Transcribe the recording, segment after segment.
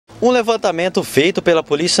Um levantamento feito pela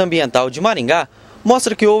Polícia Ambiental de Maringá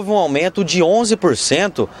mostra que houve um aumento de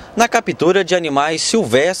 11% na captura de animais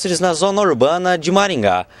silvestres na zona urbana de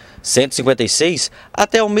Maringá, 156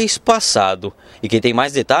 até o mês passado. E quem tem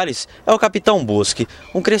mais detalhes é o capitão Busque,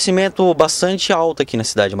 um crescimento bastante alto aqui na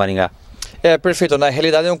cidade de Maringá. Perfeito. Na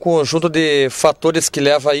realidade é um conjunto de fatores que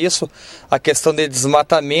leva a isso, a questão de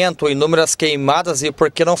desmatamento, inúmeras queimadas e por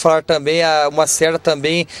que não falar também uma certa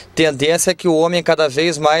também tendência que o homem cada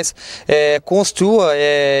vez mais construa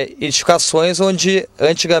edificações onde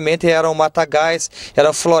antigamente eram matagais,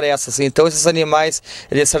 eram florestas. Então esses animais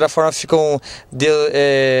de certa forma ficam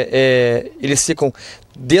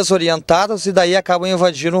desorientados e daí acabam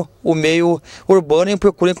invadindo o meio urbano em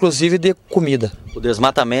procura inclusive de comida. O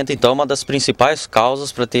desmatamento então é uma das principais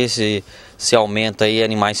causas para ter esse aumento aí de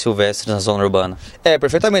animais silvestres na zona urbana.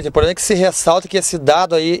 Perfeitamente. É importante que se ressalte que esse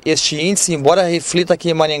dado aí, este índice, embora reflita aqui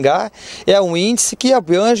em Maringá, é um índice que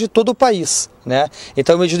abrange todo o país, né?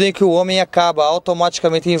 Então, à medida em que o homem acaba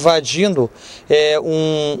automaticamente invadindo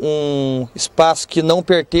um espaço que não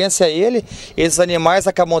pertence a ele, esses animais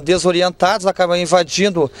acabam desorientados, acabam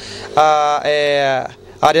invadindo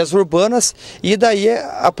áreas urbanas e daí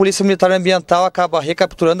a Polícia Militar Ambiental acaba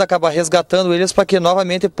recapturando, acaba resgatando eles para que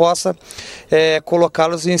novamente possa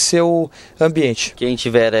colocá-los em seu ambiente. Quem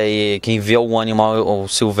tiver aí, quem vê algum animal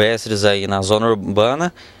silvestres aí na zona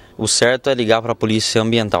urbana, o certo é ligar para a Polícia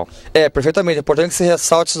Ambiental. Perfeitamente. É importante que se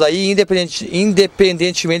ressalte isso daí,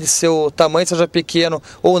 independentemente de seu tamanho, seja pequeno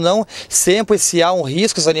ou não, sempre se há um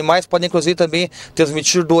risco, os animais podem inclusive também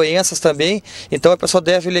transmitir doenças também, então a pessoa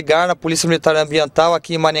deve ligar na Polícia Militar Ambiental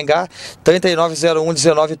aqui em Maringá,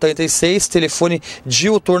 3901-1936, telefone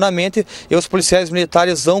diuturnamente, e os policiais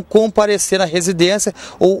militares vão comparecer na residência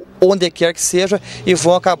ou onde quer que seja e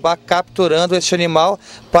vão acabar capturando este animal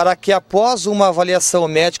para que após uma avaliação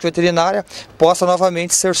médica veterinária possa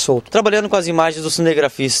novamente ser solto. Trabalhando com as imagens do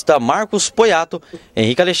cinegrafista Marcos Poiato,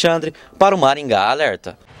 Henrique Alexandre para o Maringá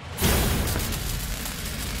Alerta.